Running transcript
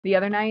The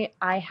other night,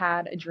 I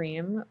had a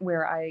dream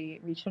where I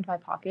reached into my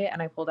pocket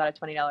and I pulled out a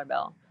 $20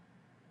 bill.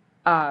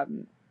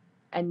 Um,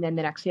 and then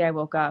the next day I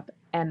woke up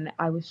and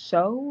I was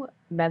so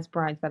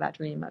mesmerized by that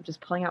dream of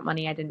just pulling out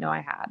money I didn't know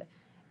I had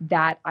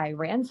that I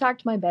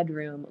ransacked my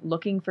bedroom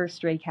looking for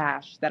stray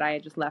cash that I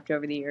had just left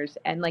over the years.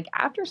 And like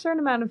after a certain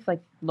amount of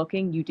like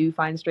looking, you do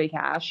find stray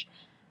cash.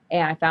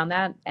 And I found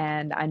that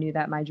and I knew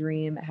that my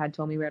dream had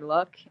told me where to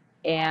look.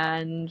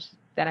 And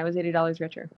then I was $80 richer.